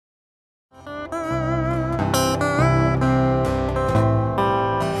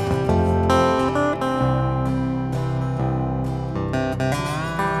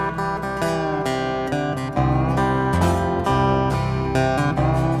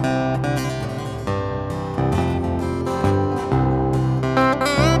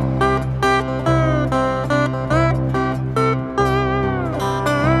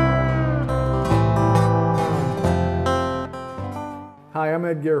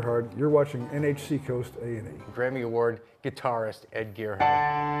Gerhard. You're watching Seacoast A&E. Grammy Award guitarist Ed Gerhard.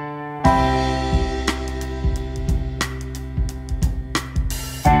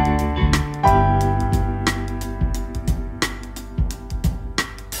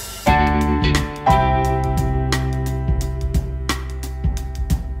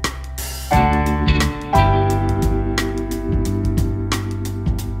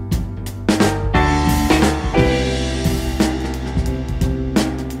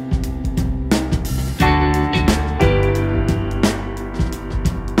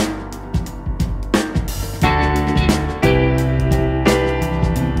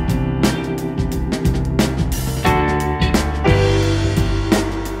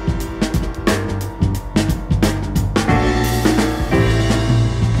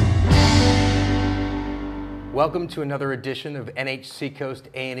 Welcome to another edition of Seacoast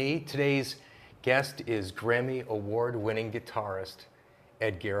A&E. Today's guest is Grammy Award-winning guitarist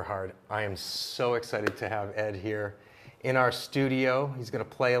Ed Gerhard. I am so excited to have Ed here in our studio. He's going to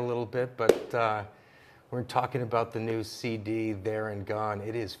play a little bit, but we're talking about the new CD, There and Gone.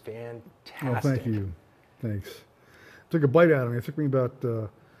 It is fantastic. Oh, thank you. Thanks. Took a bite out of me. It took me about,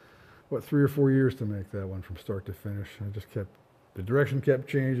 3 or 4 years to make that one from start to finish. The direction kept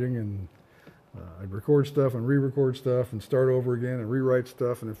changing, and I'd record stuff and re-record stuff and start over again and rewrite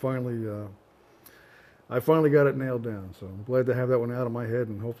stuff, and then I finally got it nailed down. So I'm glad to have that one out of my head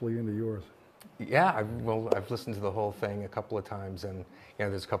and hopefully into yours. Yeah, I've listened to the whole thing a couple of times, and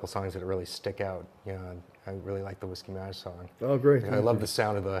there's a couple of songs that really stick out. I really like the Whiskey Mash song. Oh, great! I love the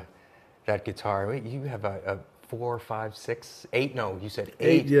sound of that guitar. Wait, you have a 4, 5, 6, 8? No, you said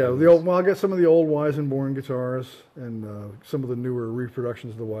 8. Yeah, I got some of the old Weissenborn guitars and some of the newer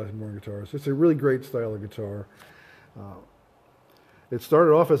reproductions of the Weissenborn guitars. It's a really great style of guitar. It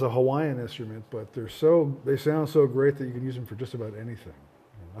started off as a Hawaiian instrument, but they sound so great that you can use them for just about anything.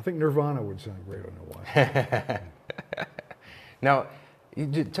 I think Nirvana would sound great on a Hawaiian. Now,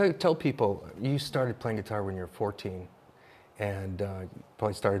 tell people, you started playing guitar when you were 14, and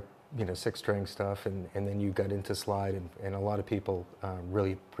probably started 6-string stuff, and then you got into slide, and a lot of people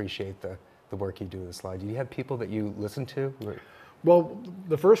really appreciate the work you do with the slide. Do you have people that you listen to? Well,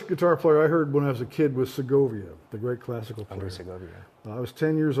 the first guitar player I heard when I was a kid was Segovia, the great classical player. Under Segovia. I was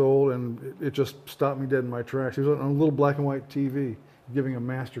 10 years old, and it just stopped me dead in my tracks. He was on a little black and white TV giving a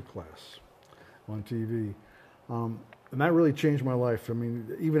master class on TV. And that really changed my life. I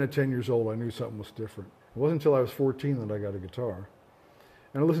mean, even at 10 years old, I knew something was different. It wasn't until I was 14 that I got a guitar.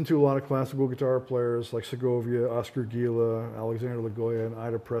 And I listened to a lot of classical guitar players like Segovia, Oscar Gila, Alexander Lagoya, and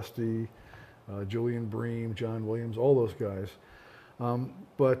Ida Presti, Julian Bream, John Williams, all those guys.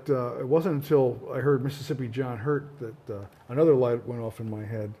 But it wasn't until I heard Mississippi John Hurt that another light went off in my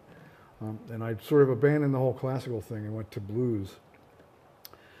head. And I sort of abandoned the whole classical thing and went to blues.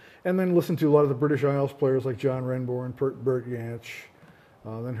 And then listened to a lot of the British Isles players like John Renbourn, Bert Jansch.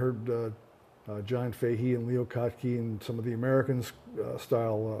 Then heard John Fahey and Leo Kottke and some of the American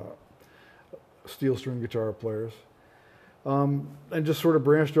style steel string guitar players. And just sort of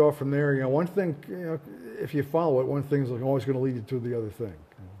branched off from there. One thing, if you follow it, one thing's always going to lead you to the other thing.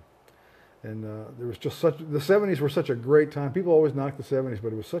 And there was just the 70s were such a great time. People always knock the 70s,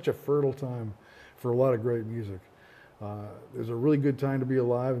 but it was such a fertile time for a lot of great music. It was a really good time to be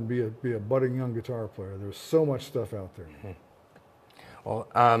alive and be a budding young guitar player. There was so much stuff out there. Mm-hmm.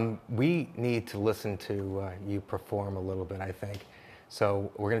 Well, we need to listen to you perform a little bit, I think.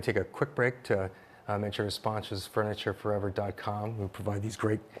 So we're going to take a quick break to mention our sponsors, FurnitureForever.com, who provide these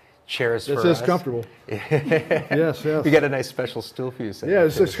great chairs for us. It's comfortable. Yes. We got a nice special stool for you. Yeah,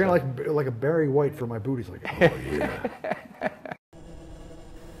 it's kind of like a Barry White for my booties. Like, oh yeah.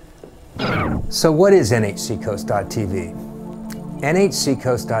 So what is NHSeacoast.tv?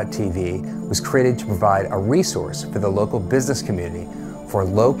 NHSeacoast.tv was created to provide a resource for the local business community for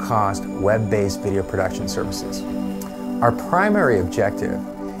low-cost, web-based video production services. Our primary objective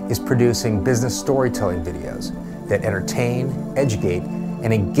is producing business storytelling videos that entertain, educate,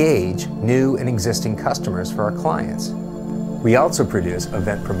 and engage new and existing customers for our clients. We also produce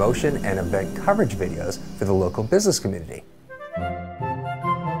event promotion and event coverage videos for the local business community.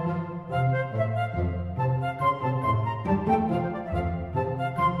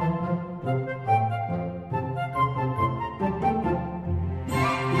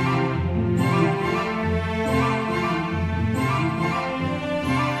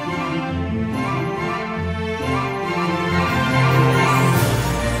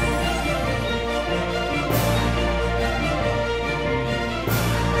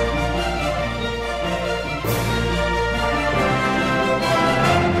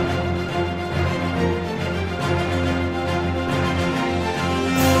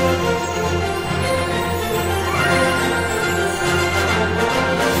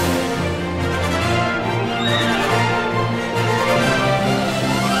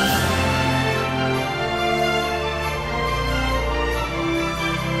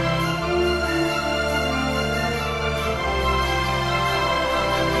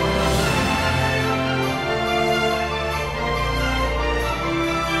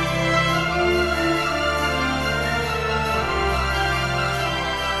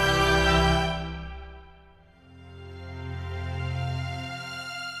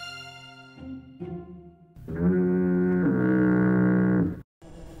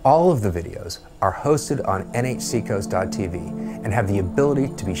 All of the videos are hosted on nhseacoast.tv and have the ability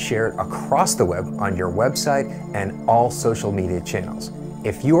to be shared across the web on your website and all social media channels.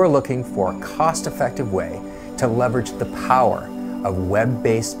 If you are looking for a cost-effective way to leverage the power of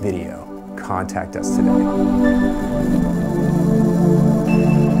web-based video, contact us today.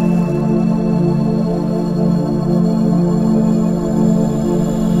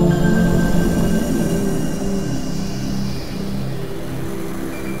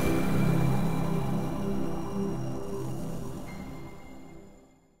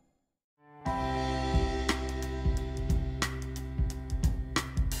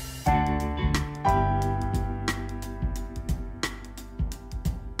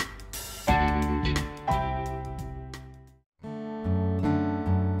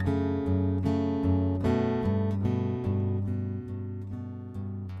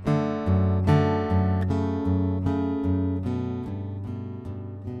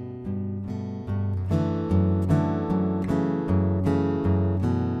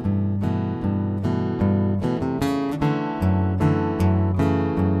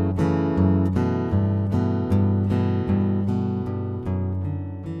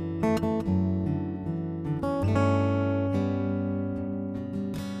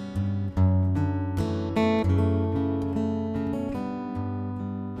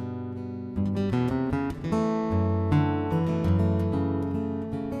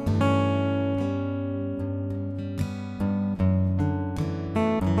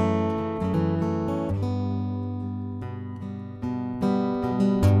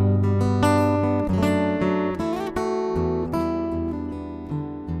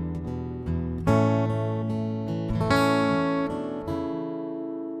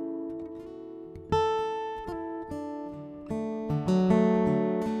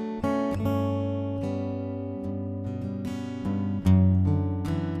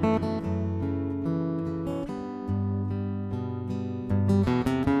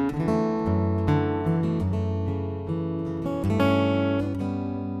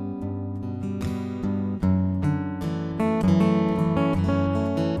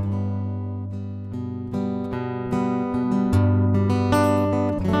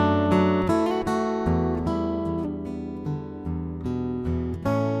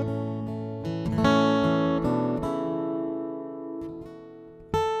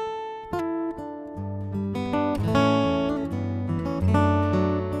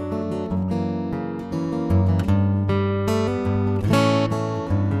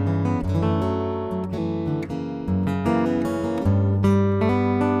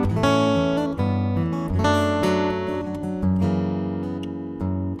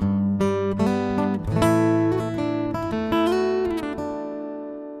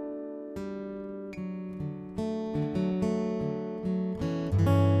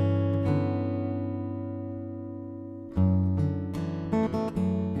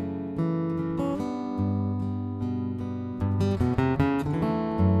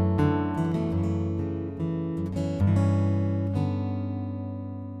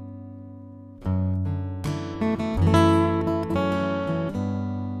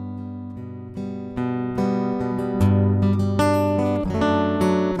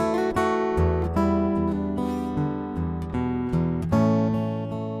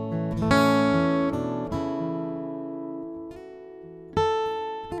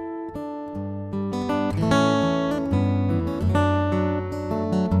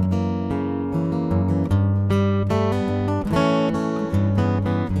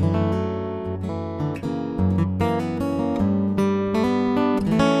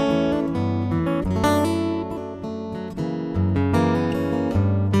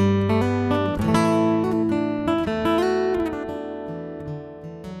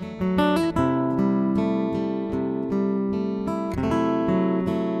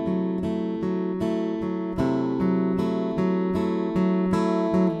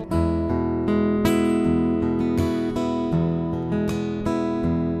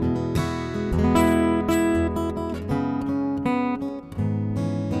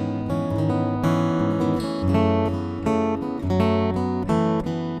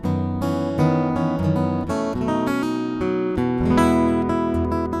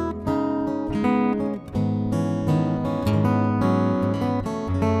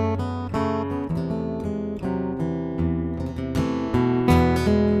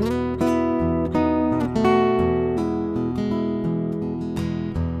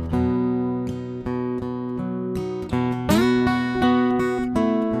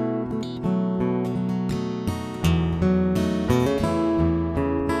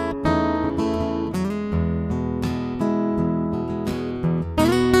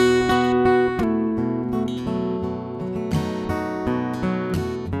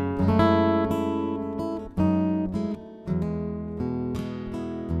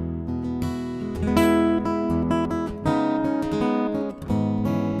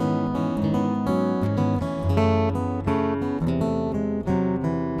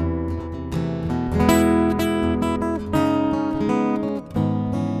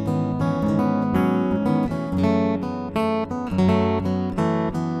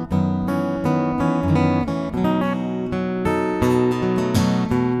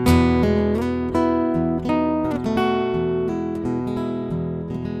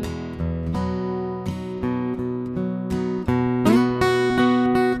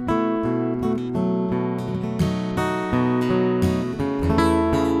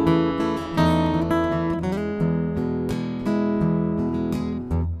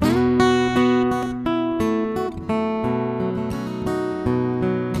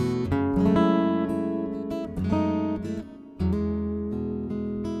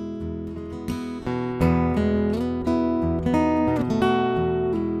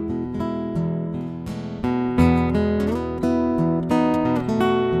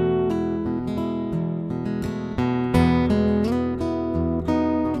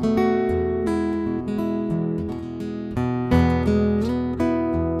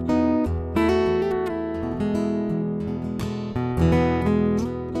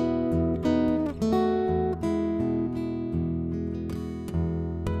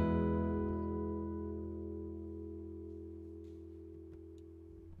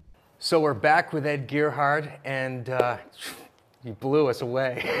 So we're back with Ed Gerhard, and you blew us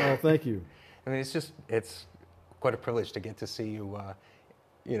away. Oh, thank you. I mean, it's quite a privilege to get to see you,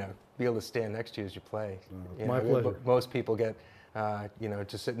 be able to stand next to you as you play. My pleasure. Most people get,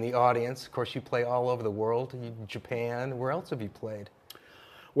 to sit in the audience. Of course, you play all over the world, Japan. Where else have you played?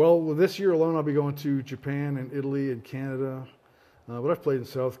 Well, this year alone, I'll be going to Japan and Italy and Canada. But I've played in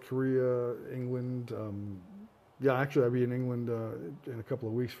South Korea, England. Actually, I'll be in England in a couple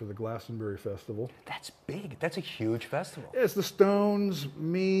of weeks for the Glastonbury Festival. That's big. That's a huge festival. Yeah, it's the Stones,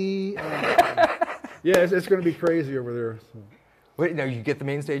 me. It's going to be crazy over there. So. Wait, now you get the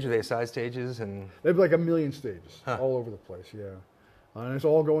main stage, or they have side stages? And they have like 1 million stages all over the place, yeah. And it's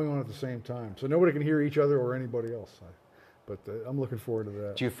all going on at the same time. So nobody can hear each other or anybody else. But I'm looking forward to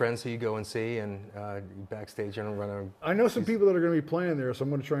that. Do you have friends who you go and see and backstage and run around? I know some people that are going to be playing there, so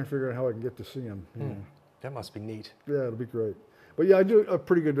I'm going to try and figure out how I can get to see them. That must be neat. Yeah, it'll be great. But yeah, I do a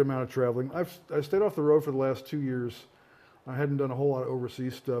pretty good amount of traveling. I stayed off the road for the last 2 years. I hadn't done a whole lot of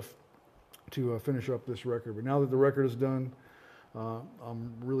overseas stuff to finish up this record. But now that the record is done,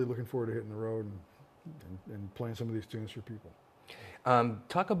 I'm really looking forward to hitting the road and playing some of these tunes for people.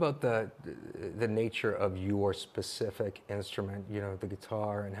 Talk about the nature of your specific instrument, the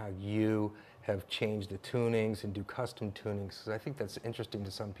guitar, and how you have changed the tunings and do custom tunings. Because I think that's interesting to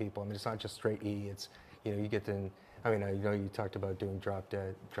some people. I mean, it's not just straight E. It's you get to. I mean, I know you talked about doing drop E.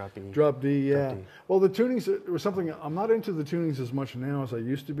 Drop D, yeah. Drop D. Well, the tunings were something. I'm not into the tunings as much now as I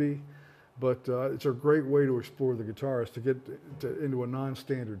used to be, but it's a great way to explore the guitarist to get into a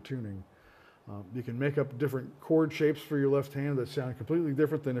non-standard tuning. You can make up different chord shapes for your left hand that sound completely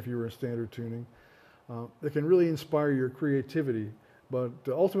different than if you were in standard tuning. It can really inspire your creativity, but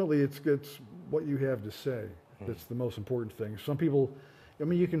ultimately it's what you have to say that's the most important thing. Some people,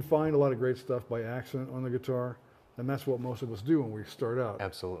 you can find a lot of great stuff by accident on the guitar, and that's what most of us do when we start out.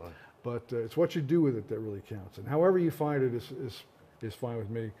 Absolutely. But it's what you do with it that really counts. And however you find it is fine with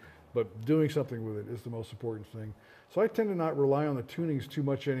me, but doing something with it is the most important thing. So I tend to not rely on the tunings too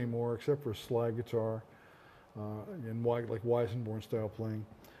much anymore, except for slide guitar and like Weissenborn style playing.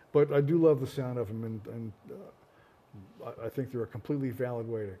 But I do love the sound of them, and I think they're a completely valid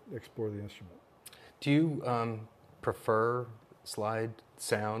way to explore the instrument. Do you prefer slide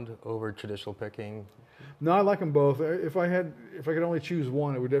sound over traditional picking? No, I like them both. If I could only choose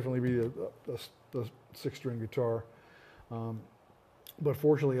one, it would definitely be the 6-string guitar. But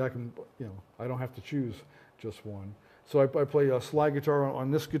fortunately, I don't have to choose just one. So I play a slide guitar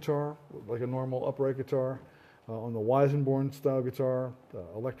on this guitar, like a normal upright guitar, on the Weissenborn style guitar,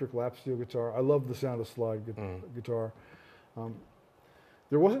 electric lap steel guitar. I love the sound of slide guitar.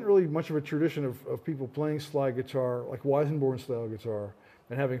 There wasn't really much of a tradition of people playing slide guitar, like Weissenborn style guitar,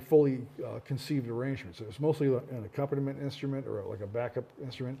 and having fully conceived arrangements. It was mostly an accompaniment instrument or like a backup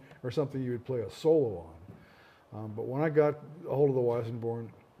instrument or something you would play a solo on. But when I got a hold of the Weissenborn,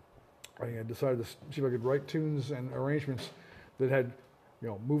 I decided to see if I could write tunes and arrangements that had,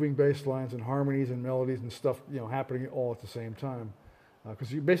 moving bass lines and harmonies and melodies and stuff, happening all at the same time.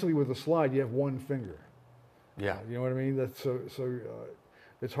 Because basically with a slide, you have one finger. Yeah. You know what I mean? That's so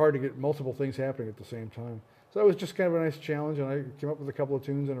it's hard to get multiple things happening at the same time. So it was just kind of a nice challenge, and I came up with a couple of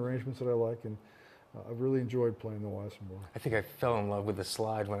tunes and arrangements that I like, and I've really enjoyed playing the Weissenborn. I think I fell in love with the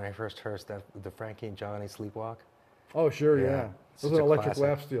slide when I first heard the Frankie and Johnny Sleepwalk. Oh, sure, yeah. It was an electric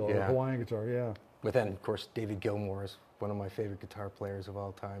lap steel, a yeah. Hawaiian guitar, yeah. But then, of course, David Gilmour is one of my favorite guitar players of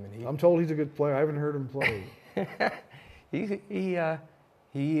all time, and I'm told he's a good player. I haven't heard him play. he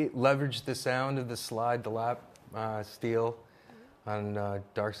leveraged the sound of the slide, the lap steel on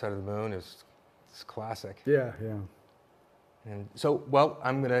Dark Side of the Moon. It's classic. Yeah. And so, well,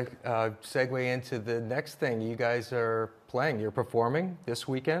 I'm going to segue into the next thing. You guys are playing. You're performing this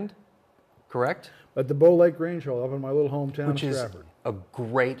weekend, correct? At the Bow Lake Grange Hall up in my little hometown of Stratford. Which is a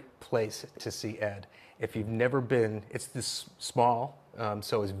great place to see Ed. If you've never been, it's this small,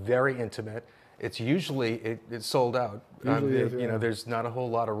 so it's very intimate. It's usually it's sold out. There's not a whole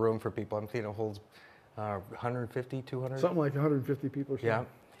lot of room for people. I'm thinking it holds 150, 200? Something like 150 people or something. Yeah.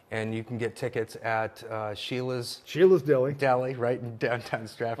 And you can get tickets at Sheila's Deli, right in downtown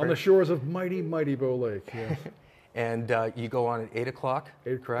Stratford. on the shores of mighty Bow Lake. Yeah. And you go on at 8 o'clock,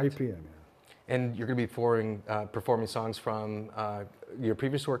 correct? 8 p.m., yeah. And you're going to be performing songs from your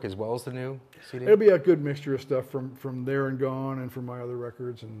previous work as well as the new CD? It'll be a good mixture of stuff from There and Gone and from my other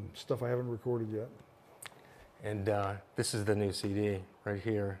records and stuff I haven't recorded yet. And this is the new CD right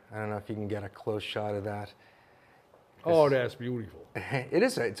here. I don't know if you can get a close shot of that. Oh, that's beautiful. It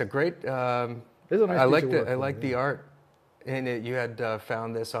is. It's a great. It's a nice piece of work, I like the art. And you had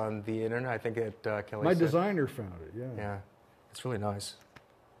found this on the internet, I think at Kelly. My designer found it. Yeah. Yeah, it's really nice.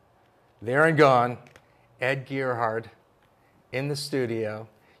 there and gone, Ed Gerhard in the studio.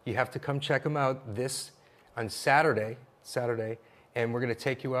 You have to come check him out this on Saturday, and we're going to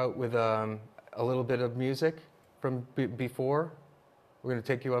take you out with a little bit of music from before. We're going to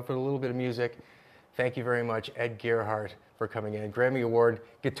take you out with a little bit of music. Thank you very much, Ed Gerhard, for coming in. Grammy Award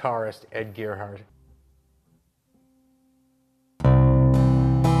guitarist Ed Gerhard.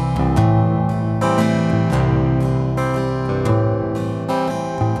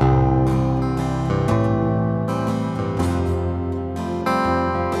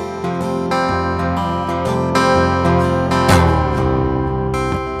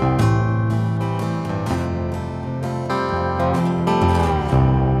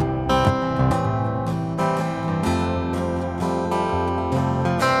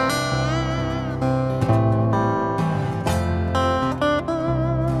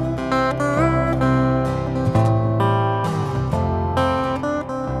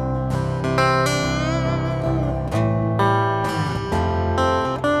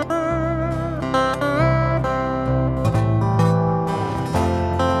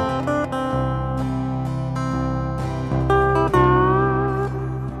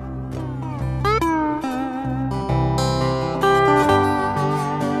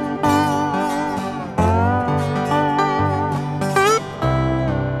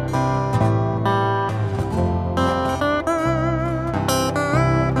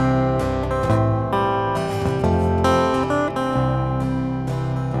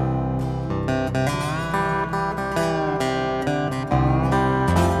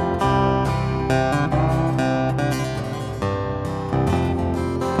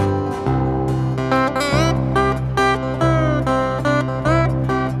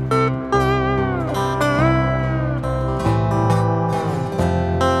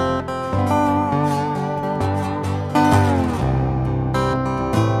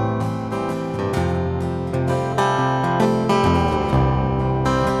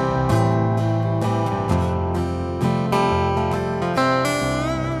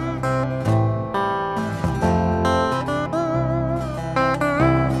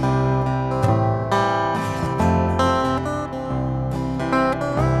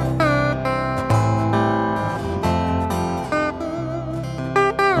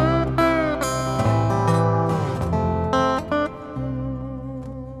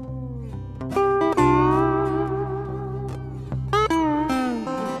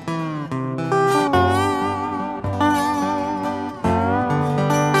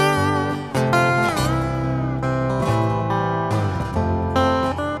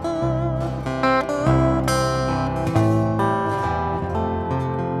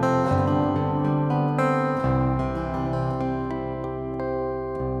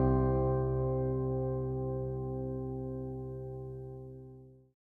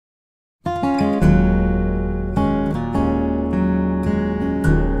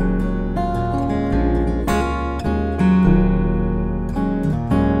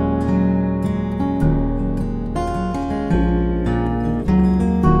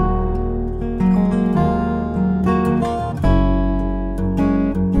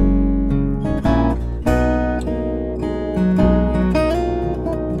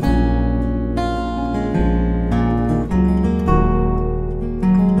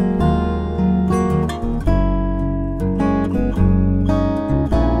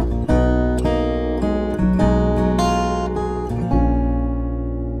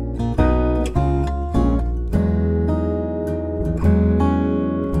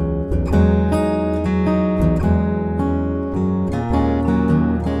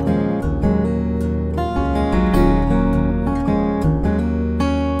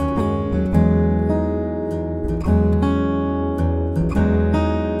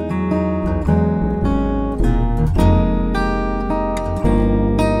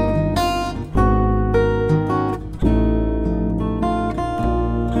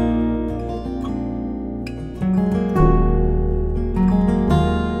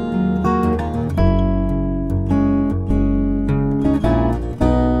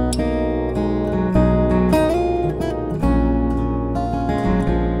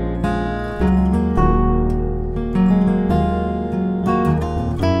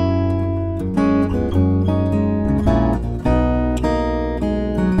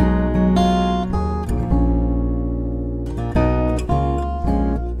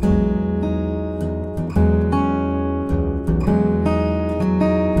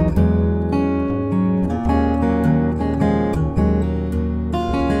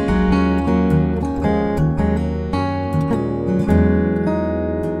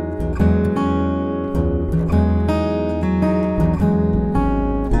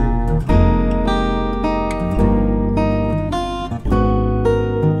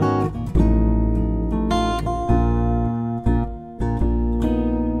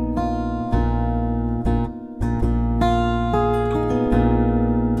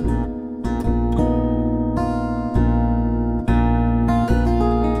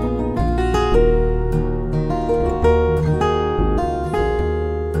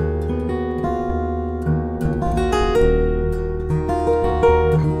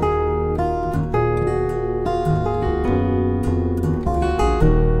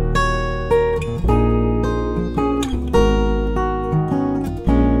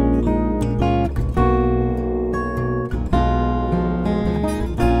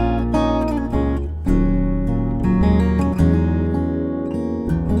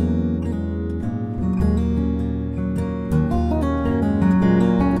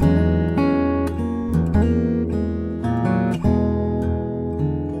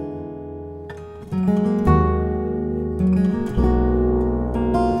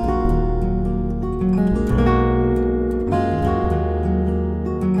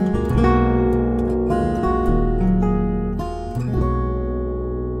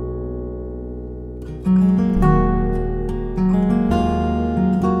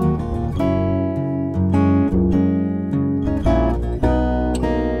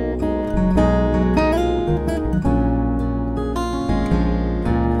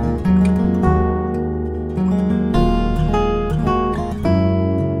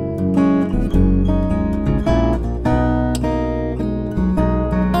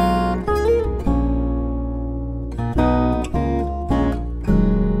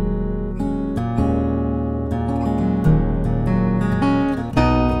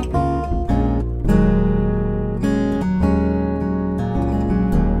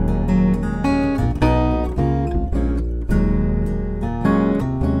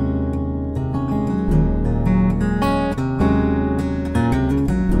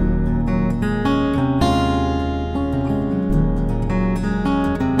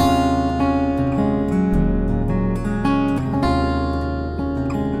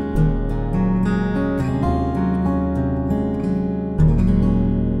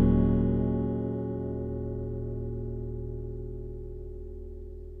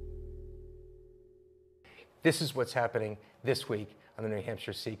 This is what's happening this week on the New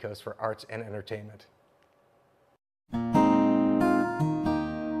Hampshire Seacoast for arts and entertainment.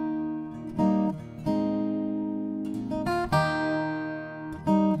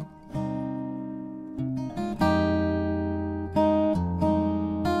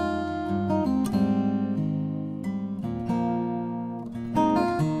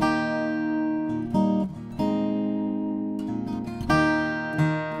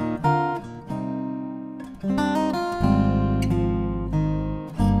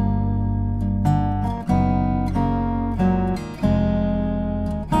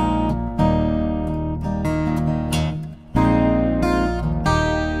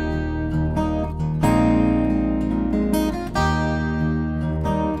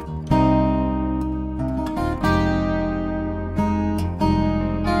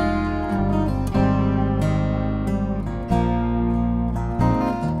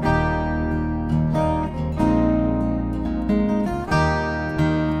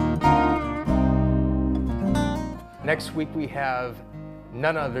 Next week we have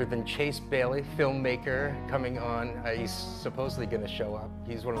none other than Chase Bailey, filmmaker, coming on. He's supposedly going to show up.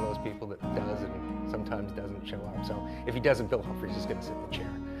 He's one of those people that does and sometimes doesn't show up. So if he doesn't, Bill Humphrys is going to sit in the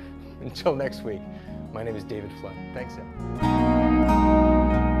chair. Until next week, my name is David Flood. Thanks, Ed.